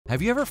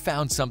Have you ever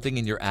found something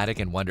in your attic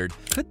and wondered,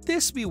 could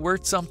this be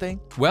worth something?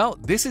 Well,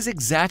 this is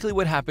exactly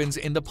what happens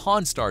in the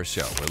Pawn Stars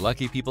show, where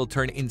lucky people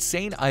turn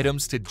insane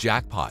items to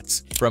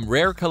jackpots. From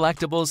rare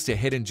collectibles to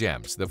hidden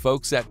gems, the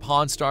folks at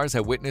Pawn Stars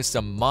have witnessed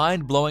some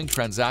mind-blowing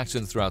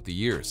transactions throughout the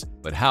years.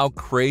 But how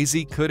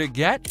crazy could it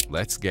get?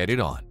 Let's get it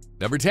on.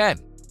 Number 10.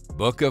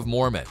 Book of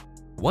Mormon.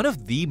 One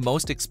of the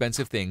most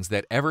expensive things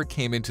that ever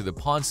came into the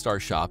Pawn Star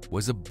shop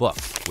was a book,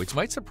 which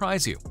might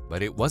surprise you,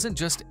 but it wasn't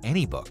just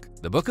any book.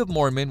 The Book of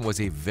Mormon was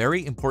a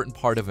very important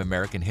part of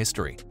American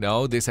history.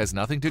 No, this has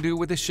nothing to do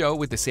with the show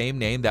with the same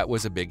name that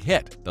was a big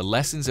hit. The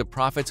lessons of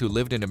prophets who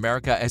lived in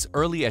America as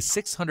early as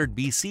 600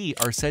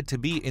 BC are said to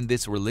be in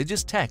this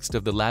religious text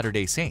of the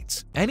Latter-day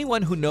Saints.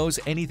 Anyone who knows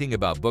anything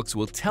about books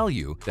will tell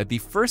you that the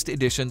first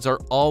editions are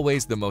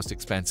always the most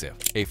expensive.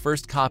 A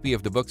first copy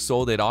of the book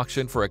sold at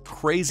auction for a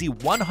crazy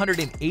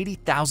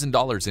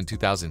 $180,000 in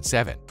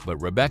 2007. But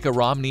Rebecca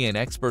Romney, an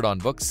expert on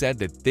books, said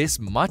that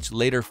this much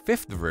later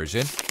fifth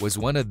version was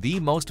one of the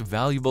most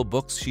valuable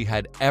books she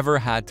had ever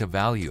had to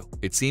value.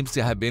 It seems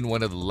to have been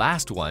one of the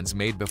last ones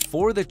made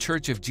before the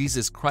Church of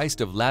Jesus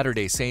Christ of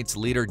Latter-day Saints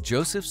leader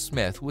Joseph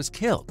Smith was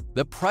killed.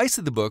 The price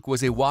of the book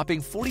was a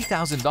whopping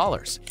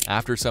 $40,000.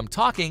 After some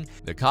talking,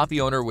 the copy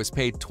owner was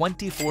paid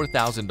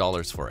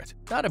 $24,000 for it.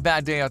 Not a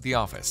bad day at the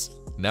office.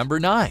 Number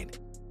 9.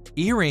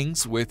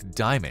 Earrings with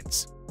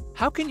diamonds.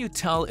 How can you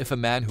tell if a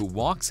man who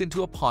walks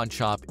into a pawn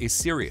shop is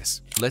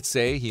serious? Let's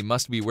say he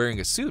must be wearing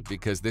a suit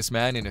because this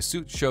man in a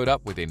suit showed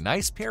up with a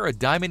nice pair of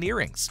diamond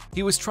earrings.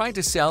 He was trying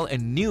to sell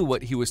and knew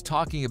what he was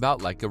talking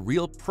about like a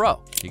real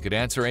pro. He could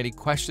answer any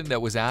question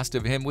that was asked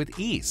of him with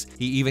ease.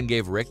 He even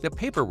gave Rick the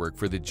paperwork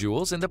for the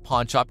jewels, and the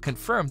pawn shop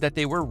confirmed that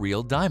they were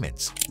real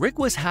diamonds. Rick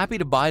was happy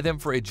to buy them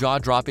for a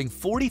jaw-dropping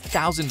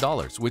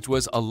 $40,000, which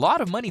was a lot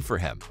of money for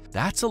him.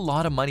 That's a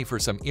lot of money for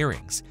some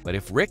earrings. But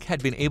if Rick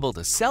had been able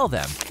to sell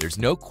them, there's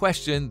no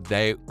question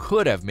they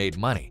could have made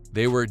money.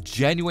 They were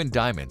genuine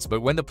diamonds,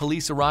 but when the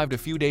police arrived a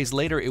few days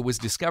later, it was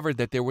discovered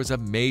that there was a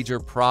major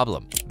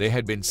problem. They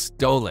had been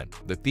stolen.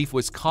 The thief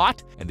was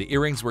caught, and the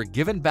earrings were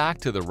given back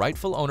to the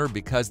rightful owner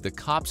because the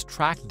cops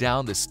tracked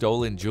down the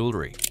stolen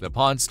jewelry. The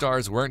Pawn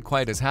Stars weren't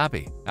quite as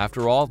happy.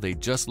 After all, they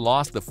just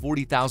lost the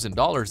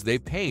 $40,000 they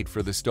paid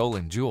for the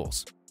stolen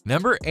jewels.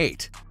 Number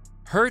 8.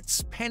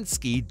 Hertz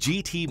Penske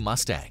GT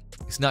Mustang.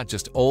 It's not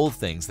just old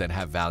things that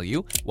have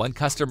value. One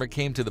customer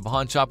came to the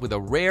pawn shop with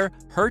a rare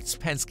Hertz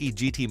Penske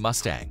GT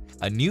Mustang,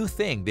 a new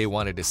thing they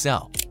wanted to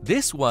sell.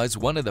 This was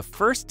one of the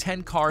first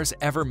 10 cars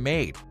ever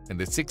made, and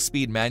the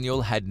 6-speed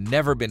manual had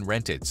never been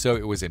rented, so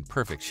it was in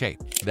perfect shape.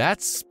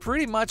 That's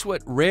pretty much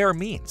what rare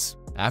means.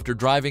 After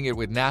driving it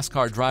with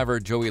NASCAR driver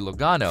Joey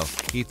Logano,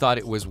 he thought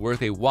it was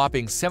worth a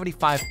whopping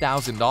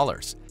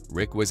 $75,000.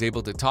 Rick was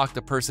able to talk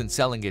the person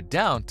selling it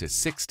down to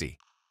 $60,000.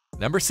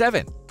 Number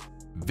 7.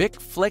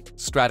 Vic Flick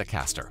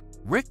Stratocaster.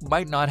 Rick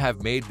might not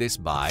have made this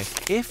buy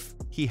if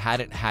he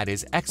hadn't had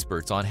his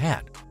experts on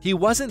hand. He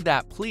wasn't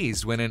that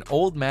pleased when an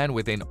old man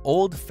with an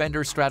old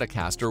Fender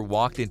Stratocaster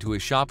walked into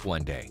his shop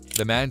one day.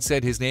 The man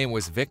said his name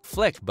was Vic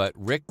Flick, but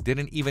Rick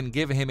didn't even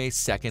give him a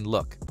second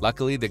look.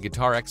 Luckily, the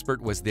guitar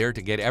expert was there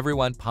to get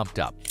everyone pumped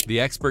up.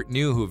 The expert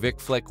knew who Vic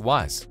Flick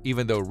was,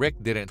 even though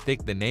Rick didn't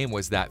think the name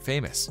was that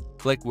famous.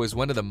 Flick was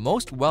one of the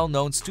most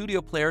well-known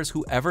studio players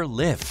who ever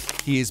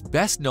lived. He is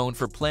best known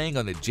for playing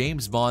on the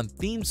James Bond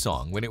theme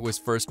song when it was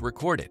first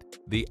recorded.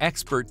 The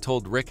expert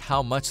told Rick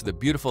how much the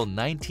beautiful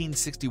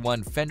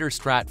 1961 Fender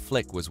Strat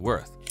Flick was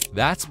worth.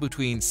 That's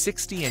between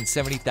 $60,000 and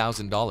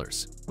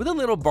 $70,000. With a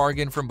little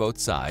bargain from both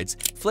sides,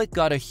 Flick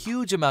got a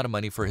huge amount of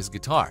money for his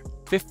guitar,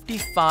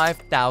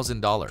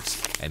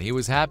 $55,000, and he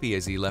was happy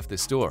as he left the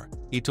store.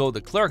 He told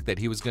the clerk that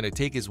he was going to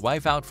take his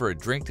wife out for a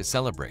drink to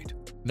celebrate.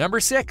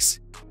 Number 6.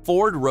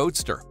 Ford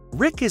Roadster.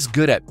 Rick is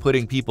good at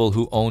putting people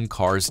who own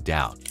cars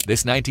down.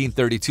 This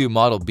 1932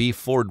 Model B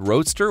Ford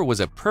Roadster was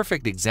a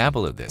perfect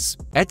example of this.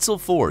 Edsel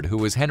Ford, who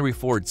was Henry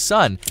Ford's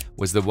son,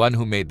 was the one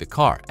who made the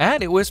car,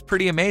 and it was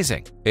pretty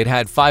amazing. It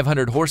had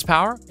 500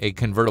 horsepower, a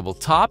convertible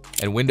top,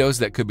 and windows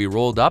that could be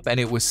rolled up, and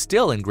it was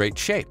still in great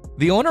shape.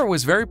 The owner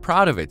was very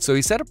proud of it, so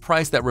he set a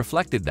price that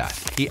reflected that.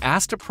 He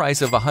asked a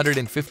price of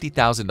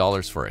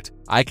 $150,000 for it.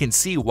 I can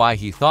see why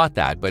he thought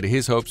that, but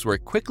his hopes were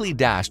quickly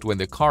dashed when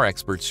the car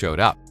experts showed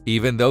up.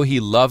 Even though he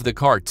loved the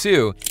car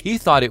too, he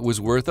thought it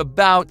was worth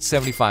about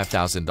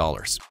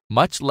 $75,000,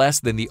 much less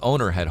than the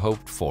owner had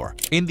hoped for.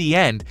 In the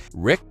end,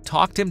 Rick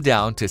talked him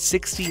down to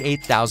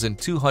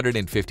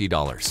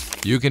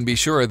 $68,250. You can be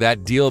sure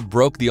that deal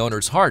broke the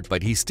owner's heart,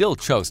 but he still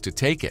chose to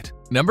take it.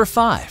 Number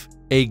 5.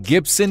 A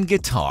Gibson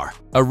guitar.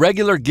 A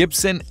regular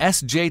Gibson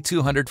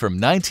SJ200 from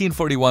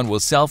 1941 will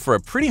sell for a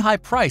pretty high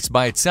price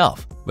by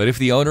itself. But if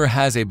the owner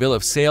has a bill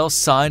of sale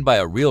signed by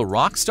a real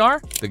rock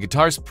star, the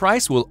guitar's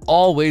price will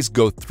always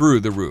go through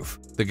the roof.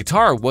 The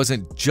guitar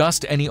wasn't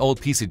just any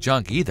old piece of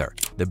junk either.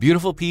 The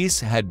beautiful piece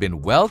had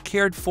been well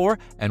cared for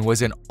and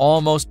was in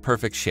almost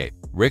perfect shape.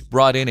 Rick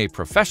brought in a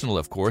professional,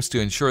 of course,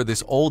 to ensure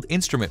this old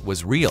instrument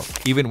was real.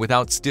 Even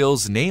without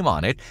Still's name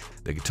on it,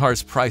 the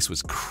guitar's price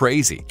was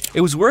crazy.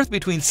 It was worth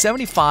between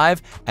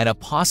 $75,000 and a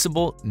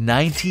possible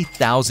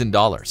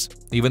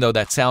 $90,000. Even though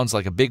that sounds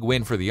like a big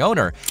win for the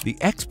owner, the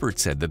expert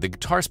said that the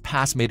guitar's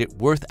past made it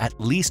worth at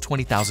least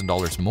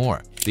 $20,000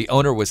 more. The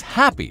owner was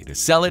happy to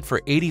sell it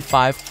for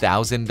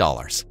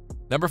 $85,000.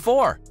 Number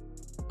 4.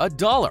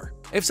 $1.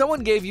 If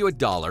someone gave you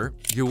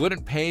 $1, you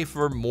wouldn't pay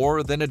for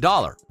more than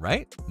 $1,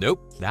 right?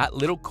 Nope, that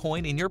little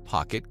coin in your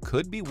pocket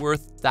could be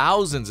worth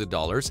thousands of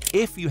dollars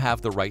if you have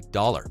the right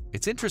dollar.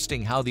 It's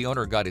interesting how the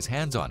owner got his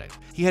hands on it.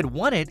 He had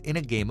won it in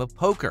a game of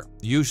poker.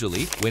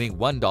 Usually, winning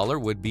 $1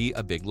 would be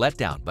a big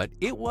letdown, but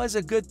it was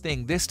a good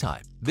thing this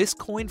time. This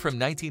coin from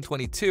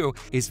 1922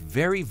 is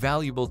very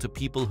valuable to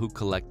people who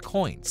collect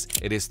coins.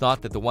 It is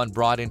thought that the one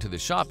brought into the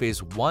shop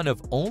is one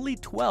of only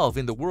 12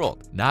 in the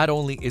world. Not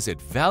only is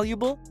it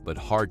valuable, but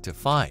hard to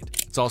find.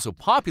 It's also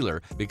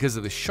popular because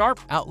of the sharp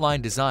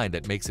outline design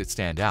that makes it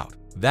stand out.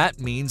 That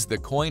means the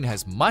coin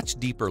has much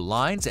deeper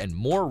lines and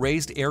more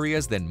raised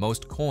areas than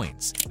most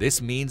coins.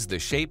 This means the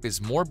shape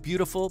is more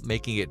beautiful,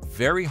 making it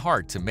very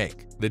hard to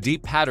make. The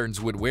deep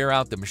patterns would wear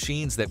out the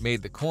machines that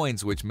made the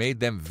coins, which made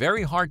them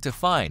very hard to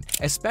find,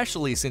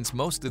 especially since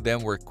most of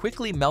them were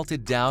quickly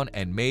melted down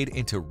and made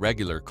into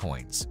regular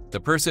coins. The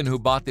person who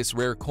bought this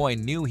rare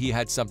coin knew he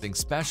had something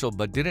special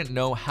but didn't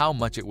know how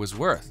much it was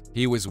worth.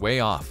 He was way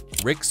off.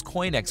 Rick's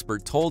coin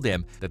expert told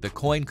him that the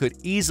coin could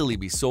easily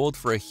be sold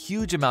for a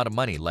huge amount of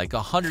money, like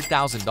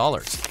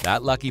 $100,000.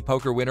 That lucky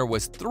poker winner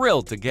was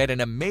thrilled to get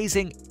an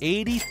amazing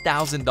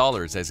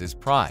 $80,000 as his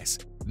prize.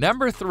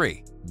 Number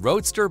 3.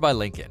 Roadster by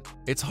Lincoln.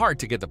 It's hard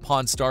to get the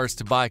Pawn Stars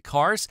to buy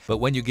cars, but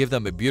when you give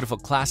them a beautiful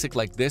classic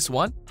like this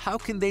one, how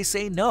can they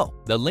say no?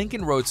 The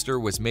Lincoln Roadster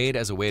was made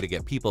as a way to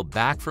get people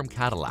back from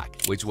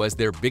Cadillac, which was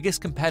their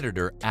biggest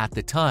competitor at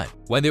the time.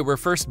 When they were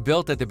first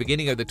built at the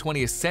beginning of the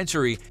 20th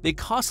century, they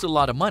cost a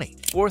lot of money,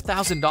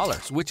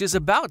 $4,000, which is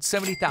about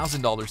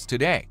 $70,000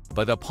 today.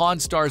 But the Pawn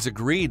Stars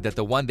agreed that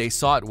the one they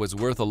sought was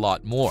worth a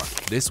lot more.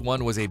 This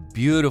one was a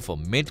beautiful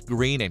mint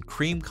green and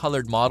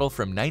cream-colored model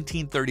from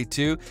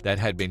 1932 that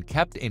had been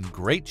kept in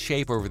great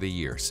shape over the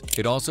years.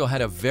 It also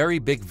had a very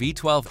big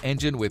V12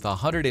 engine with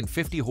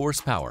 150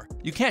 horsepower.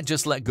 You can't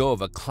just let go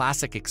of a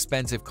classic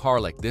expensive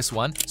car like this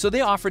one, so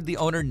they offered the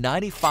owner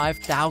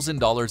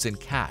 $95,000 in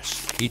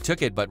cash. He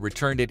took it but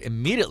returned it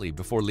immediately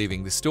before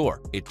leaving the store.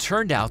 It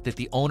turned out that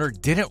the owner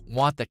didn't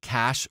want the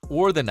cash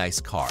or the nice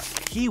car.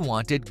 He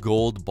wanted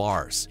gold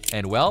bars.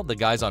 And well, the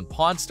guys on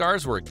Pawn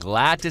Stars were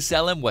glad to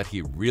sell him what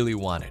he really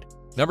wanted.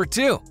 Number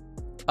 2.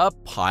 A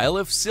pile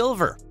of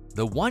silver.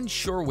 The one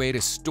sure way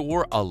to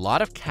store a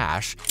lot of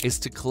cash is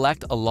to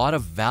collect a lot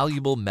of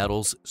valuable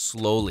metals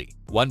slowly.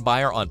 One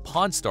buyer on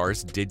Pawn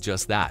Stars did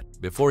just that.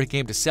 Before he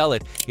came to sell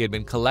it, he had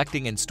been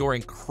collecting and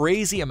storing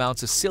crazy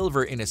amounts of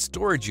silver in a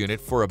storage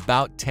unit for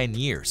about 10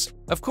 years.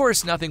 Of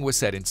course, nothing was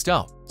set in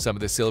stone. Some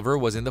of the silver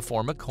was in the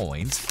form of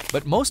coins,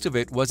 but most of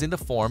it was in the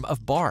form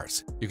of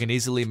bars. You can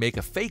easily make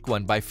a fake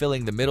one by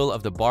filling the middle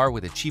of the bar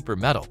with a cheaper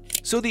metal.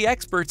 So the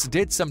experts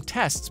did some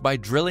tests by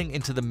drilling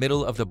into the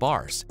middle of the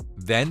bars.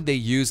 Then they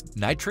used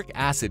nitric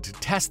acid to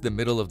test the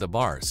middle of the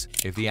bars.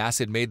 If the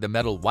acid made the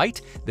metal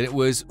white, then it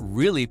was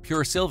really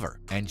pure silver.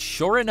 And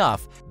sure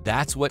enough,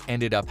 that's what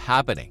ended up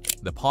happening.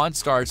 The Pawn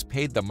Stars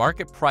paid the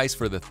market price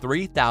for the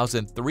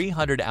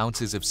 3,300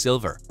 ounces of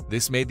silver.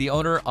 This made the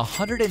owner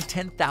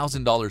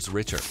 $110,000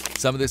 richer.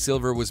 Some of the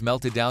silver was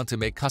melted down to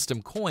make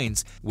custom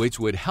coins, which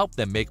would help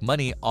them make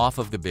money off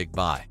of the big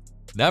buy.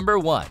 Number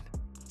 1.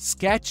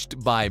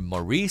 Sketched by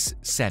Maurice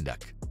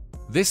Sendak.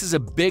 This is a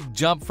big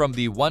jump from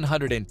the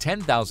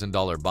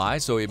 $110,000 buy,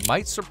 so it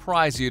might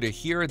surprise you to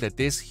hear that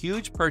this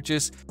huge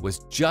purchase was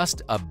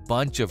just a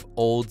bunch of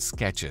old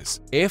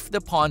sketches. If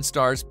the Pawn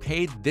Stars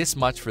paid this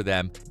much for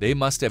them, they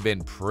must have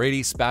been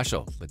pretty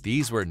special, but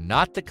these were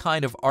not the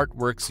kind of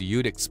artworks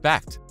you'd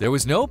expect. There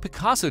was no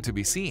Picasso to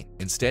be seen.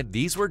 Instead,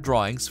 these were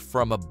drawings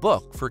from a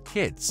book for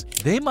kids.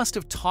 They must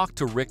have talked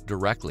to Rick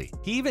directly.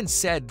 He even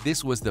said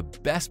this was the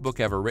best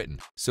book ever written.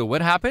 So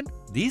what happened?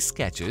 These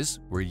sketches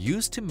were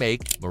used to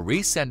make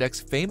Maurice Sendak's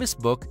famous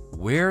book,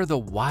 Where the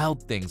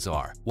Wild Things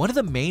Are. One of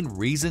the main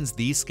reasons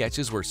these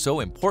sketches were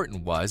so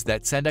important was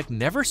that Sendak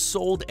never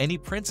sold any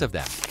prints of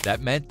them.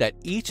 That meant that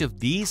each of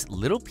these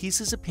little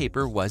pieces of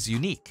paper was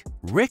unique.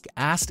 Rick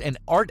asked an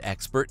art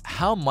expert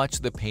how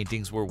much the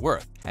paintings were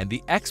worth, and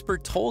the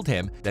expert told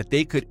him that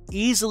they could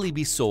easily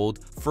be sold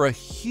for a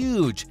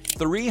huge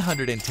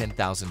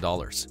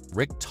 $310,000.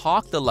 Rick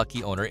talked the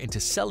lucky owner into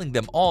selling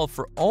them all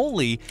for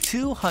only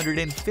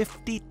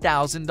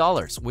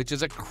 $250,000, which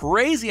is a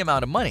crazy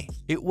amount of money.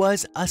 It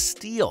was a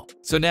steal.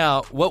 So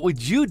now, what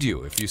would you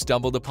do if you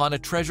stumbled upon a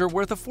treasure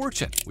worth a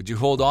fortune? Would you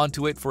hold on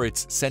to it for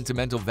its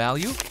sentimental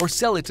value or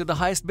sell it to the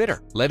highest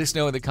bidder? Let us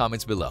know in the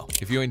comments below.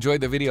 If you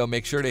enjoyed the video,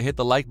 make sure to hit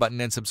the like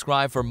button and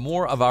subscribe for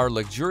more of our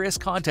luxurious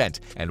content.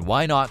 And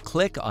why not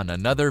click on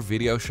another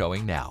video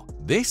showing now?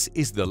 This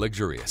is The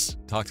Luxurious.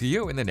 Talk to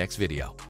you in the next video.